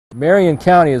Marion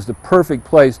County is the perfect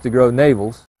place to grow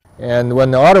navels. And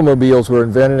when the automobiles were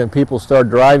invented and people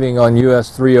started driving on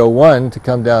US 301 to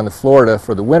come down to Florida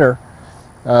for the winter,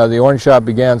 the orange shop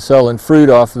began selling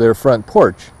fruit off of their front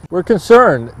porch. We're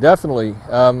concerned, definitely,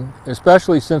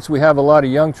 especially since we have a lot of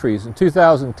young trees. In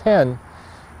 2010,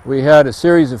 we had a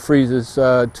series of freezes,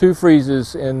 2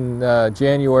 freezes in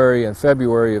January and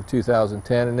February of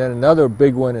 2010, and then another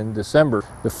big one in December.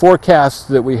 The forecast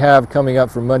that we have coming up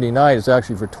for Monday night is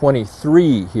actually for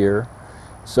 23 here.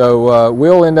 So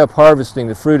we'll end up harvesting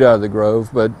the fruit out of the grove,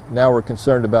 but now we're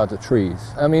concerned about the trees.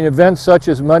 I mean, events such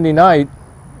as Monday night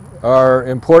are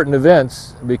important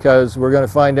events because we're going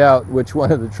to find out which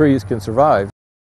one of the trees can survive.